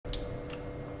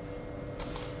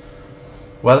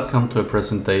Welcome to a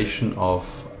presentation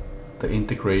of the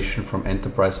integration from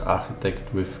Enterprise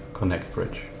Architect with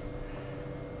ConnectBridge.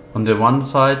 On the one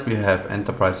side we have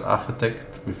Enterprise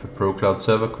Architect with a ProCloud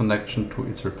server connection to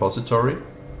its repository.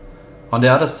 On the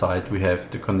other side we have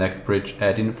the ConnectBridge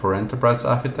add-in for Enterprise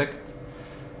Architect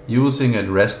using a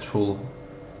RESTful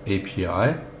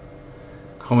API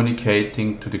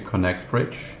communicating to the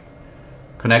ConnectBridge.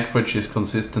 ConnectBridge is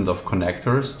consistent of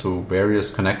connectors to various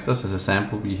connectors. As a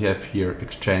sample we have here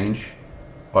Exchange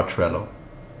or Trello.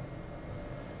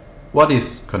 What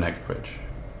is ConnectBridge?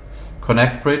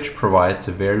 ConnectBridge provides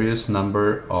a various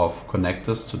number of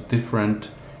connectors to different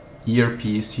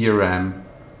ERP, CRM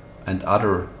and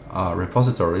other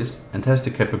repositories, and has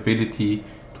the capability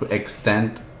to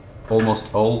extend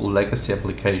almost all legacy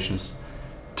applications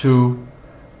to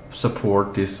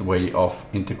support this way of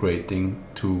integrating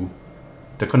to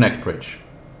the ConnectBridge.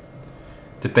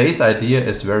 The base idea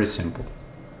is very simple.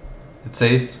 It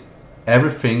says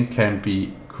everything can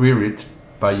be queried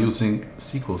by using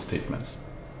SQL statements.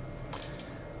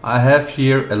 I have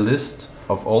here a list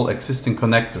of all existing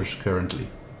connectors currently.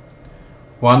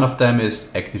 One of them is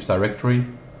Active Directory.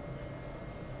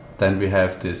 Then we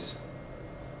have this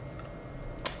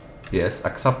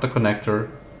Axapta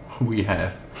connector. We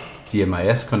have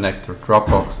CMIS connector,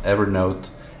 Dropbox, Evernote,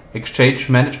 Exchange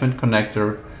Management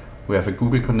connector, we have a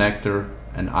Google connector,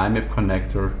 an IMAP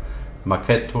connector,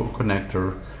 Marketo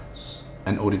connector,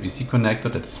 an ODBC connector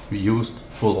that is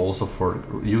useful also for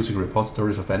using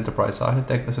repositories of Enterprise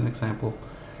Architect as an example.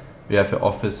 We have an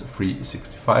Office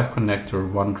 365 connector,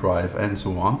 OneDrive and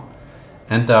so on.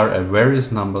 And there are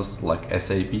various numbers like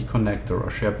SAP connector or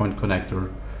SharePoint connector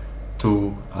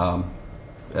to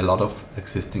a lot of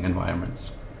existing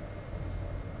environments.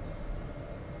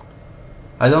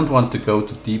 I don't want to go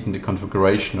too deep in the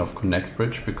configuration of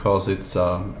ConnectBridge because it's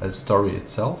a story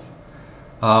itself.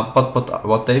 But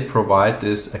what they provide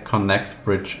is a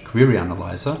ConnectBridge query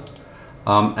analyzer.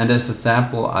 And as a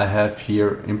sample, I have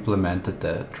here implemented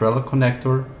the Trello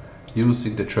connector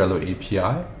using the Trello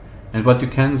API. And what you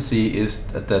can see is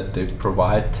that they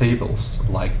provide tables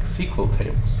like SQL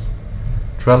tables.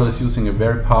 Trello is using a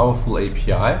very powerful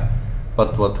API,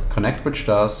 but what ConnectBridge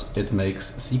does, it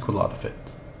makes SQL out of it.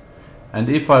 And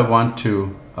if I want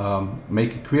to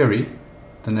make a query,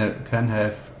 then I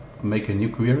can make a new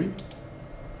query.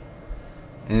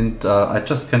 And I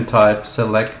just can type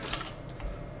select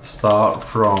star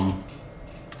from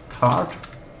card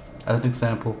as an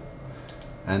example.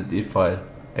 And if I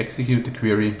execute the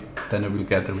query, then I will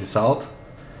get a result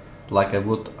like I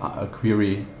would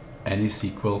query any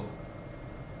SQL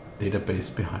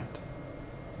database behind.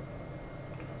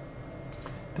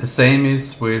 The same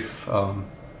is with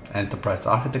Enterprise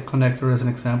Architect connector as an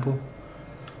example.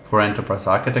 For Enterprise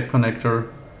Architect connector,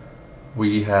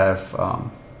 we have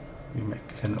we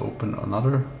can open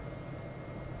another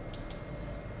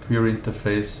query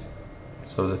interface.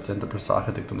 So that's Enterprise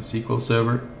Architect on the SQL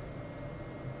server.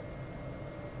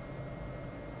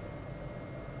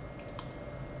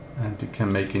 And we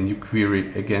can make a new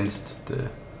query against the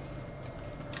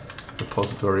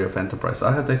repository of Enterprise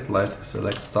Architect, like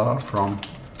select star from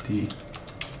the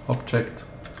object.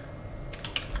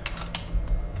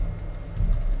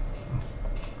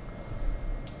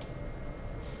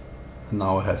 And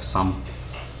now I have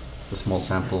a small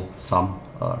sample, some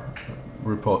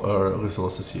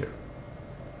resources here.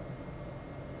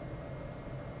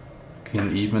 I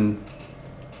can even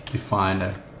define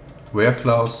a where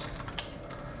clause.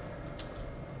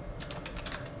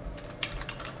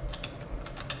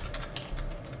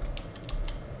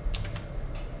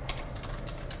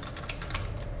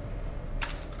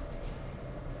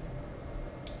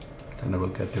 Then I will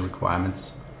get the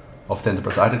requirements of the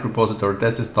Enterprise Architect repository.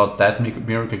 This is not that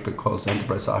miracle because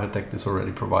Enterprise Architect is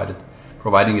already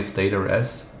providing its data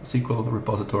as SQL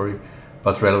repository,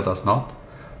 but Trello does not.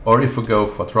 Or if we go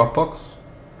for Dropbox,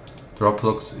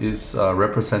 Dropbox is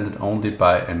represented only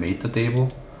by a metadata.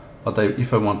 But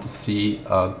if I want to see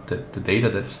the data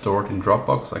that is stored in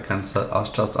Dropbox, I can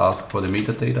just ask for the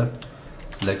metadata.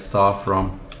 Select star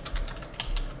from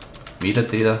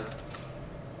metadata.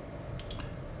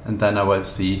 And then I will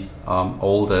see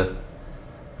all the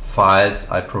files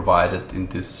I provided in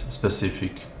this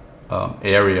specific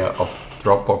area of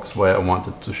Dropbox where I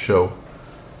wanted to show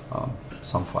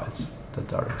some files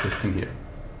that are existing here.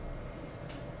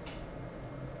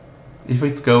 If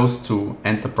it goes to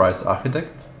Enterprise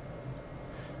Architect,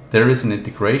 there is an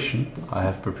integration. I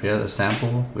have prepared a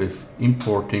sample with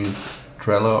importing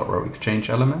Trello or Exchange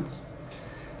elements.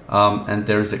 And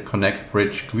there is a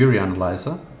ConnectBridge query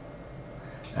analyzer.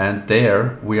 And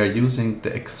there we are using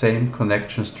the same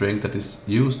connection string that is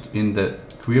used in the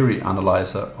query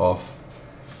analyzer of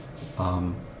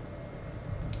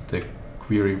the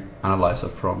query analyzer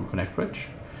from ConnectBridge.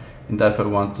 And if I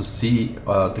want to see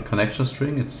the connection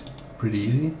string, it's pretty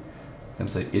easy. You can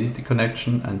say edit the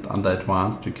connection, and under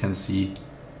advanced you can see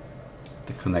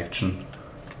the connection,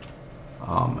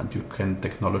 and you can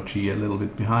technology a little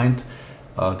bit behind.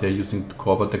 They're using the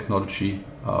CORBA technology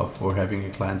for having a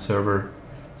client server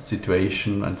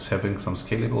situation and having some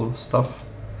scalable stuff.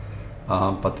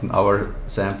 But in our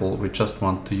sample we just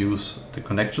want to use the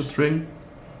connection string.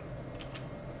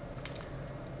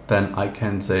 Then I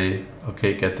can say,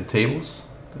 okay, get the tables.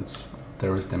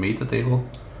 There is the meta table,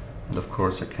 and of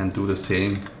course I can do the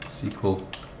same SQL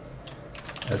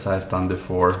as I've done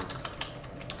before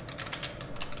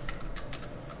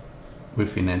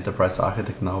within Enterprise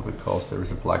Architect now, because there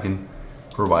is a plugin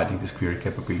providing this query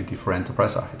capability for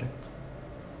Enterprise Architect.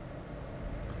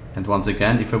 And once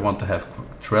again, if I want to have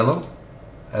Trello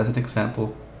as an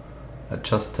example, I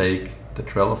just take the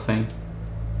Trello thing,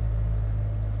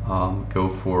 go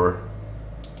for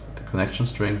the connection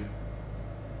string,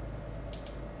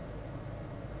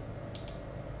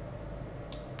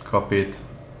 copy it,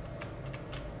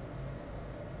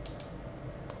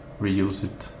 reuse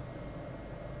it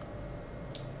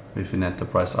within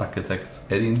Enterprise Architect's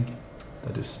add-in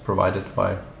that is provided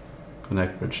by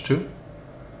ConnectBridge 2.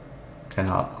 Can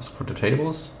ask for the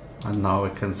tables, and now I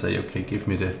can say, okay, give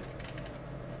me the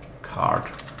card.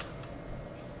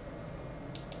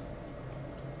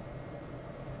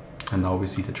 And now we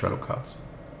see the Trello cards.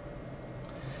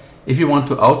 If you want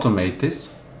to automate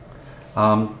this,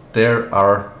 there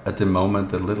are at the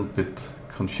moment a little bit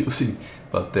confusing,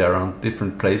 but they are on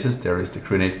different places. There is the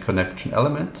create connection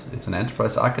element. It's an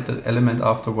Enterprise Architect element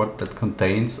afterward that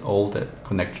contains all the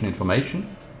connection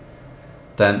information.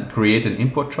 Then create an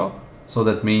import job. So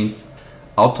that means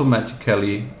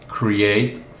automatically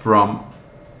create from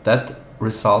that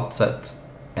result set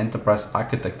Enterprise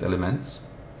Architect elements.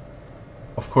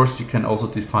 Of course, you can also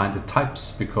define the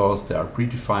types because they are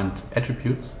predefined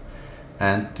attributes,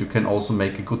 and you can also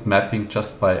make a good mapping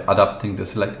just by adapting the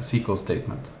select SQL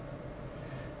statement.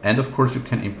 And of course, you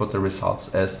can import the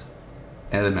results as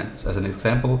elements. As an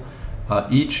example,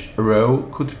 each row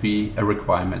could be a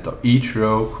requirement, or each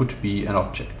row could be an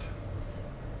object.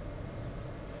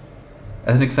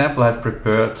 As an example, I've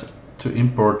prepared to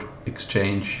import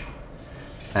Exchange,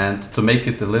 and to make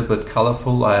it a little bit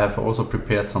colorful, I have also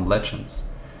prepared some legends.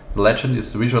 The legend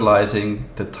is visualizing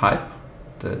the type,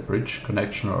 the bridge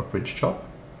connection or bridge job,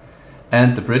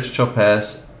 and the bridge job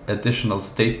has additional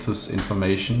status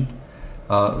information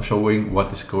showing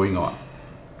what is going on.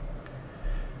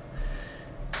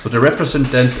 So the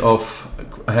representative of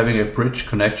having a bridge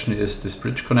connection is this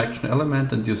bridge connection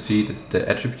element, and you see that the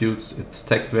attributes, its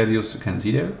tagged values, you can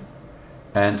see there.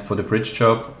 And for the bridge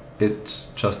job, it's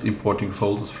just importing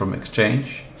folders from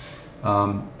Exchange.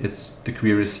 It's the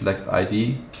query select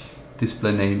ID,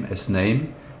 display name as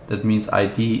name. That means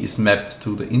ID is mapped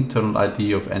to the internal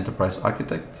ID of Enterprise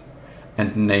Architect,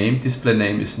 and name, display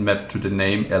name, is mapped to the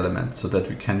name element, so that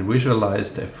we can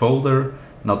visualize the folder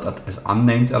not as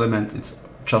unnamed element. It's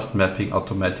just mapping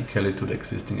automatically to the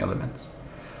existing elements.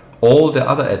 All the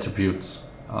other attributes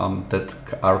that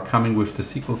are coming with the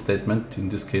SQL statement, in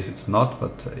this case it's not,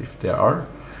 but if there are,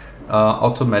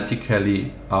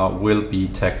 automatically will be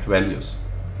tagged values.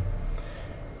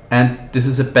 And this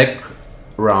is a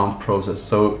background process,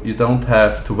 so you don't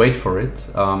have to wait for it.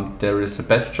 There is a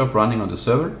batch job running on the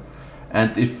server,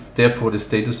 and if therefore the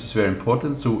status is very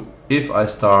important. So if I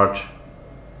start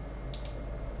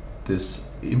this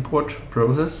import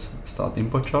process, start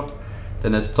import job,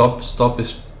 then a job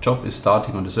is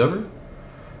starting on the server.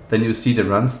 Then you see the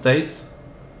run state,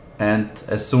 and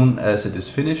as soon as it is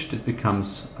finished, it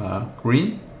becomes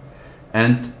green,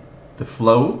 and the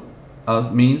flow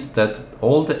means that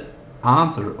all the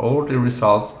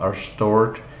results are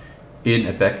stored in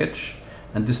a package,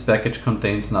 and this package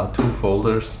contains now 2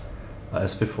 folders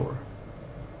as before.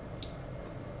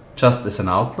 Just as an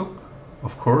outlook,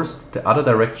 of course, the other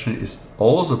direction is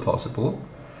also possible.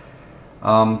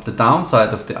 The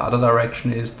downside of the other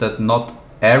direction is that not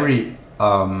every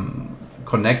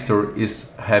connector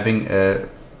is having a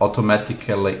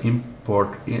automatically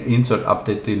insert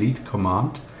update delete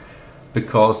command,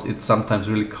 because it's sometimes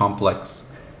really complex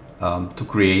to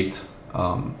create.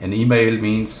 An email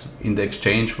means in the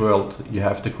Exchange world you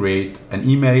have to create an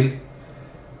email,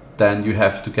 then you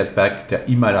have to get back the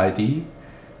email ID,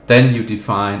 then you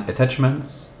define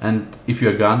attachments, and if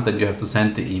you're done, then you have to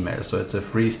send the email. So it's a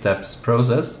 3 steps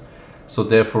process. So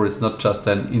therefore it's not just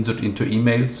an insert into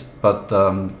emails, but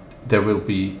there will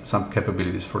be some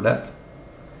capabilities for that.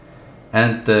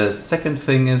 And the second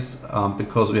thing is,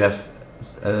 because we have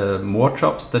more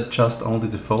jobs than just only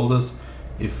the folders,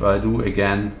 if I do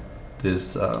again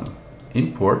this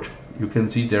import, you can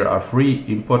see there are 3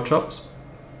 import jobs,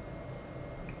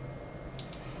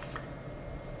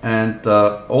 and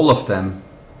all of them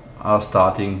are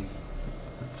starting.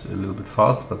 It's a little bit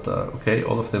fast, but okay,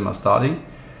 all of them are starting,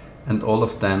 and all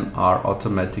of them are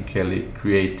automatically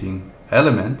creating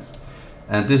elements.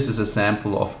 And this is a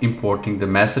sample of importing the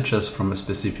messages from a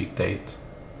specific date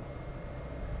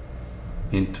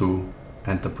into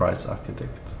Enterprise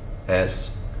Architect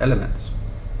as elements.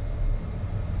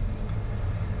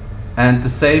 And the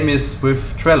same is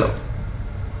with Trello.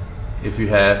 If you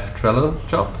have Trello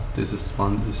job, this is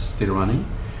one is still running,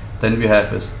 then we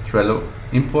have a Trello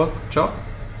import job,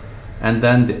 and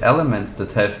then the elements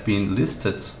that have been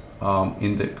listed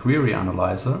in the query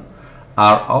analyzer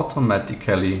are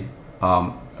automatically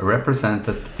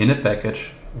represented in a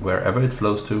package, wherever it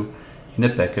flows to, in a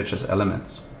package as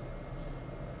elements.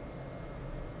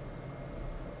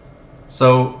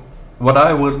 So what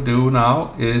I will do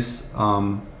now is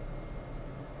I'll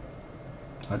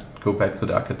go back to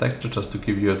the architecture just to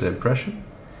give you the impression.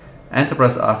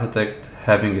 Enterprise Architect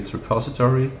having its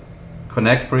repository.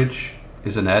 ConnectBridge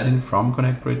is an add-in from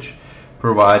ConnectBridge,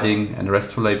 providing a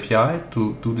RESTful API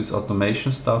to do this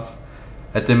automation stuff.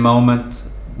 At the moment,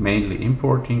 mainly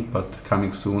importing, but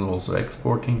coming soon also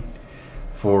exporting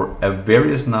for a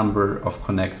various number of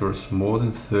connectors, more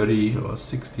than 30 or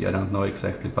 60, I don't know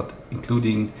exactly, but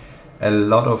including a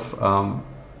lot of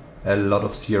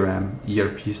CRM,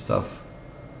 ERP stuff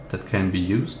that can be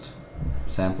used.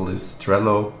 Sample is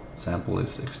Trello, sample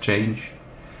is Exchange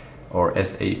or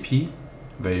SAP,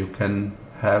 where you can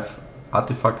have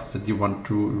artifacts that you want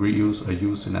to reuse or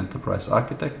use in Enterprise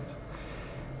Architect.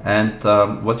 And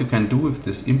what you can do with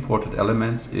these imported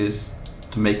elements is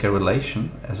to make a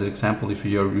relation. As an example, if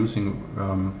you are using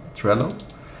Trello,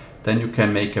 then you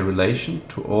can make a relation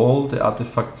to all the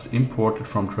artifacts imported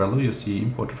from Trello, you see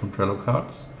imported from Trello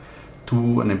cards,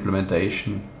 to an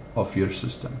implementation of your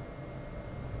system.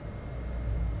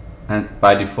 And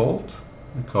by default,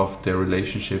 because the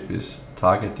relationship is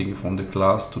targeting from the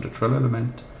class to the Trello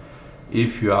element,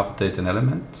 if you update an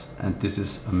element, and this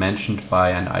is mentioned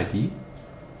by an ID,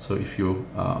 so if you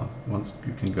once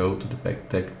you can go to the back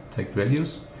tag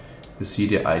values, you see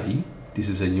the ID. This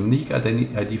is a unique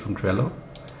ID from Trello,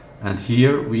 and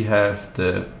here we have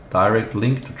the direct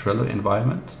link to Trello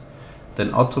environment.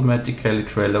 Then automatically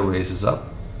Trello raises up.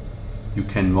 You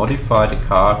can modify the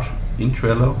card in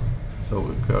Trello.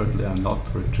 So currently I'm not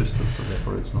registered, so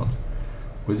therefore it's not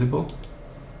visible.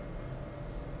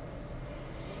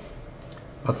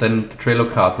 But then the Trello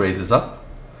card raises up,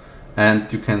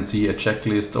 and you can see a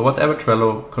checklist or whatever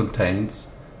Trello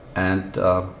contains, and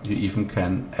you even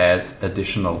can add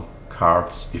additional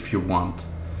cards if you want,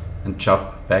 and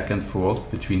jump back and forth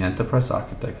between Enterprise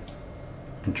Architect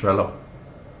and Trello.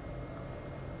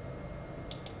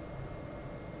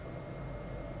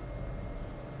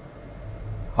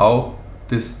 How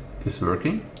this is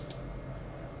working: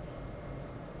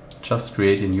 just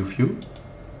create a new view.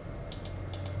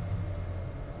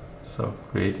 So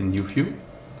create a new view.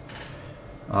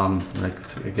 Like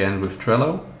again with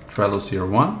Trello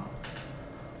 01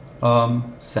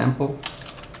 sample,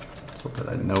 so that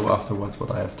I know afterwards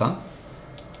what I have done.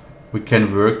 We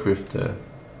can work with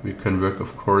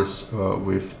of course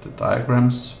with the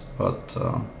diagrams, but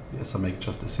yes, I make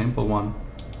just a simple one.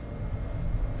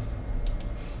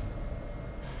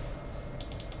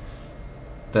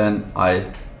 Then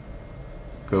I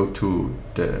go to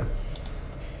the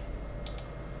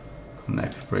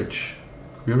ConnectBridge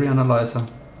query analyzer.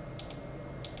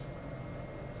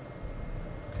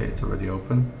 Okay, it's already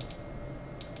open.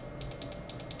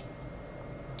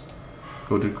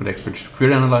 Go to ConnectBridge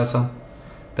query analyzer.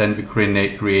 Then we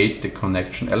create the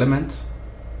connection element.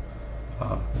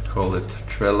 We call it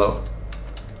Trello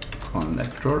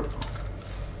connector.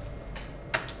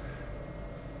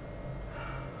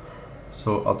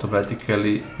 So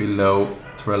automatically below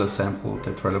Trello sample,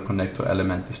 the Trello connector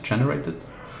element is generated.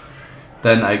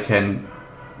 Then I can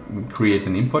create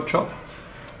an import job.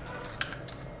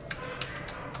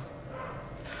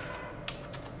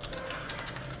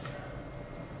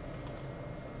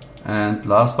 And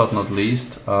last but not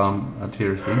least, and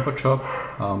here is the import job.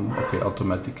 Okay,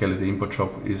 automatically the import job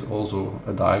is also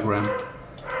a diagram,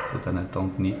 so then I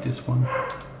don't need this one.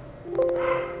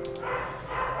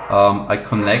 I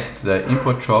connect the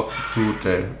import job to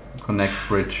the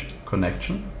ConnectBridge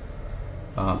connection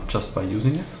just by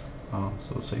using it.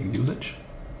 So saying usage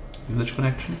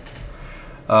connection.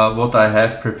 What I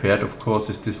have prepared, of course,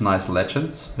 is this nice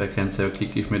legends. I can say, okay,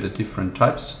 give me the different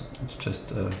types. It's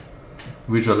just a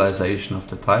visualization of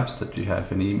the types that you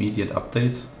have an immediate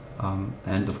update.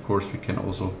 And of course, we can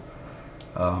also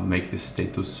make this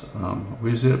status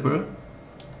visible.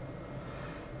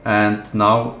 And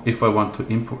now, if I want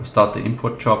to start the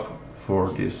import job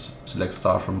for this select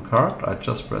star from card, I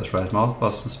just press right mouse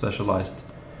button, specialized,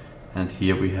 and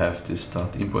here we have this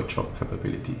start import job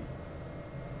capability.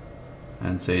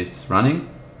 And say it's running,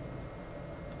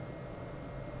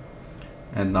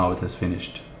 and now it has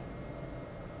finished.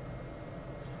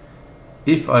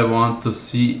 If I want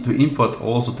to import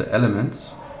also the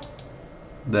elements,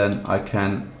 then I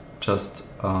can just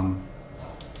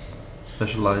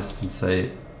specialize and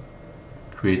say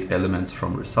create elements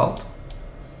from result.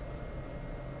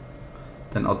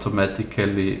 Then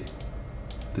automatically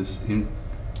this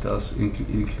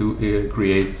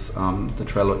creates the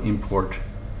Trello import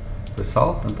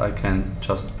result, and I can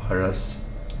just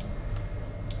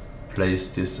place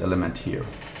this element here.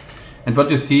 And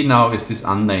what you see now is this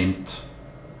unnamed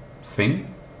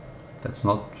thing. That's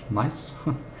not nice.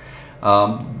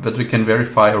 What we can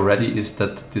verify already is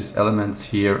that these elements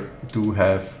here do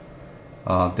have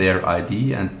their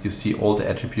ID, and you see all the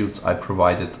attributes I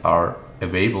provided are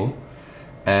available,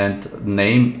 and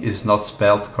name is not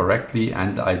spelled correctly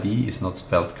and ID is not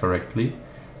spelled correctly,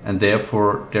 and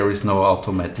therefore there is no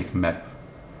automatic map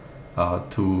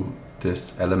to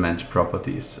this element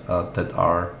properties that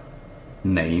are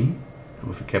name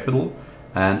with a capital,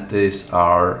 and these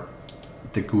are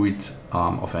the GUID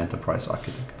of Enterprise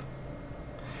Architect.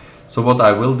 So what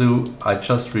I will do, I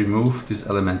just remove these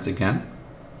elements again,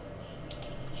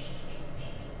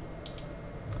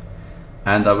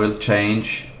 and I will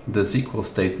change the SQL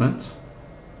statement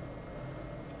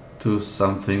to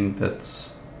something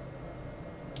that's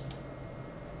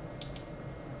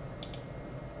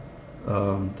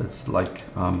like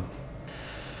oh,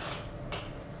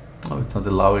 it's not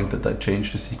allowing that I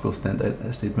change the SQL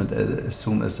statement as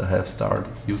soon as I have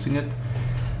started using it,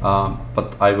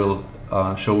 but I will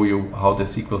show you how the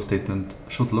SQL statement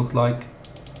should look like.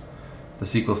 The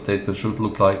SQL statement should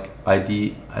look like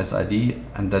ID as ID,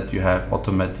 and that you have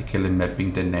automatically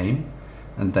mapping the name,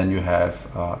 and then you have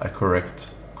a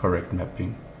correct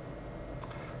mapping.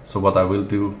 So what I will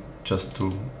do, just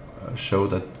to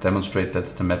demonstrate that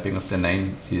the mapping of the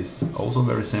name is also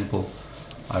very simple,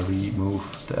 I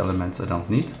remove the elements I don't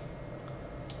need,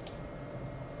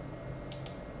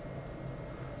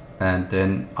 and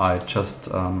then I just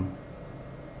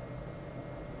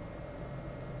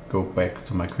go back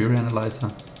to my query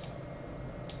analyzer,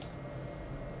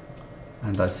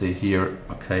 and I say here,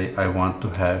 okay, I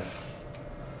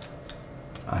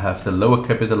have the lower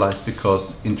capitalized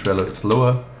because in Trello it's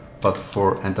lower, but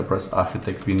for Enterprise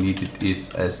Architect we need it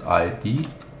is as ID.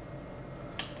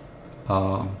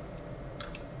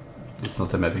 It's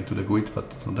not a mapping to the GUID, but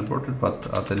it's not important. But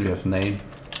then we have name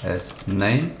as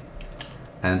name,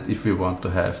 and if we want to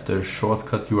have the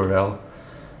shortcut URL,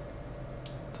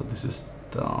 so this is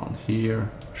down here,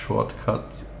 short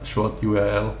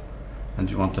URL,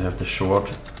 and you want to have the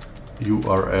short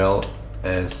URL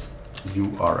as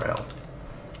URL.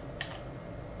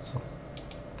 So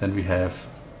then we have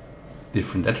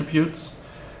different attributes,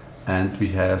 and we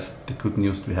have the good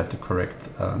news, we have the correct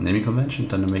naming convention.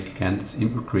 Then I make again this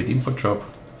create import job,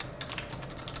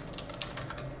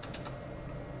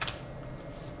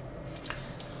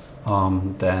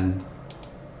 then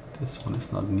this one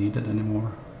is not needed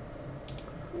anymore.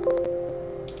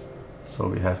 So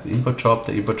we have the import job.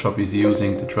 The import job is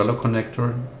using the Trello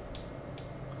connector.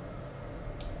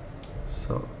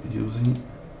 So using,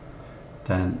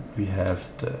 then we have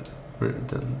the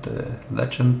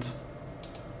legend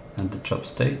and the job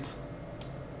state,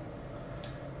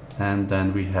 and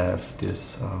then we have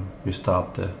this. We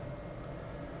start the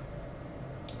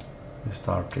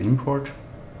import.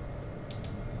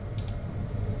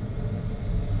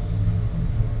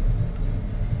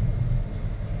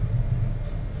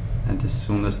 And as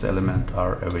soon as the elements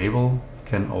are available, we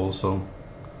can also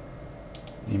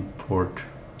import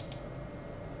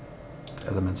the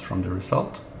elements from the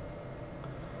result.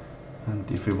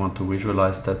 And if we want to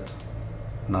visualize that,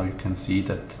 now you can see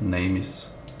that name is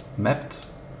mapped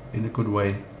in a good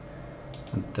way,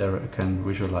 and there I can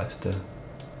visualize the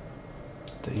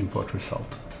import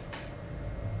result.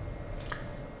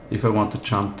 If I want to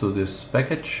jump to this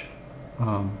package,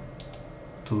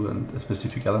 to a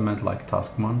specific element like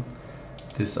task 1,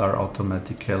 these are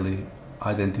automatically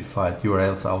identified,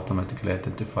 URLs are automatically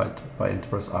identified by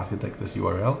Enterprise Architect as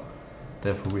URL.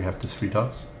 Therefore we have these 3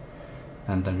 dots,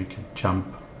 and then we can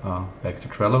jump back to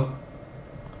Trello.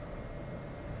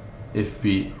 if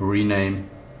we rename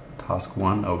task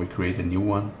 1 or we create a new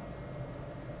one,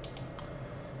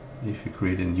 if we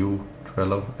create a new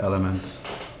Trello element,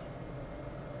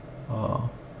 a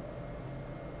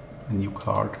new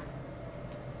card,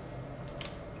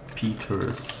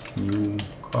 Peter's new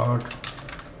card,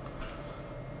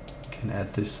 we can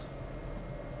add this,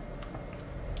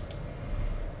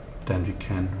 then we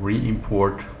can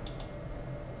re-import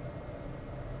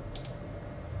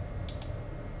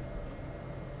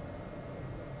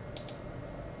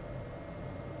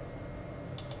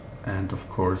and of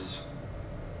course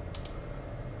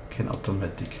can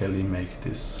automatically make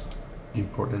this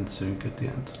import and sync at the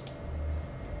end.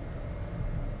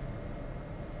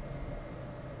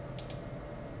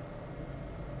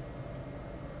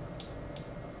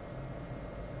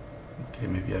 Okay,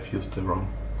 maybe I've used the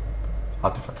wrong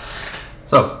artifacts.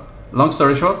 So, long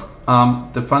story short,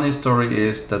 the funny story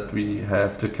is that we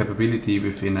have the capability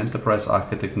within Enterprise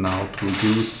Architect now to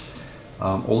use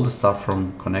all the stuff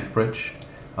from ConnectBridge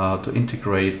to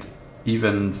integrate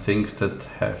even things that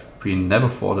have been never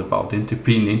thought about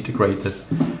being integrated,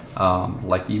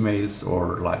 like emails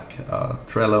or like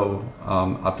Trello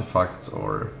artifacts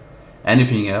or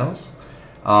anything else.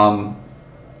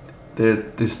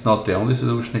 This is not the only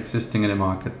solution existing in the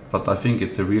market, but I think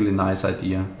it's a really nice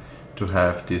idea to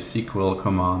have these SQL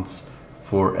commands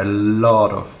for a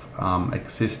lot of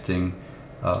existing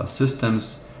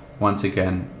systems. Once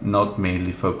again, not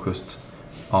mainly focused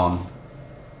on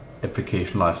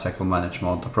application lifecycle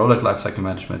management or product lifecycle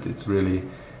management. It's really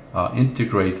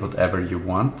integrate whatever you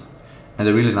want. And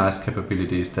the really nice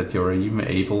capability is that you're even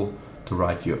able to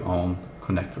write your own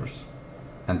connectors.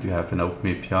 And you have an open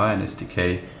API and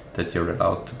SDK that you're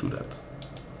allowed to do that.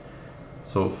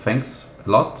 So thanks a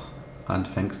lot, and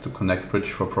thanks to ConnectBridge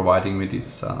for providing me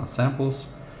these samples,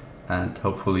 and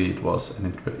hopefully it was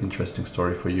an interesting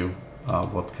story for you,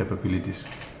 what capabilities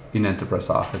in Enterprise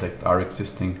Architect are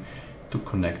existing to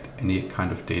connect any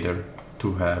kind of data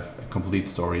to have a complete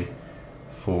story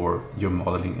for your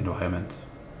modeling environment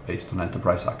based on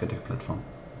Enterprise Architect platform.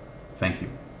 Thank you.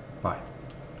 Bye.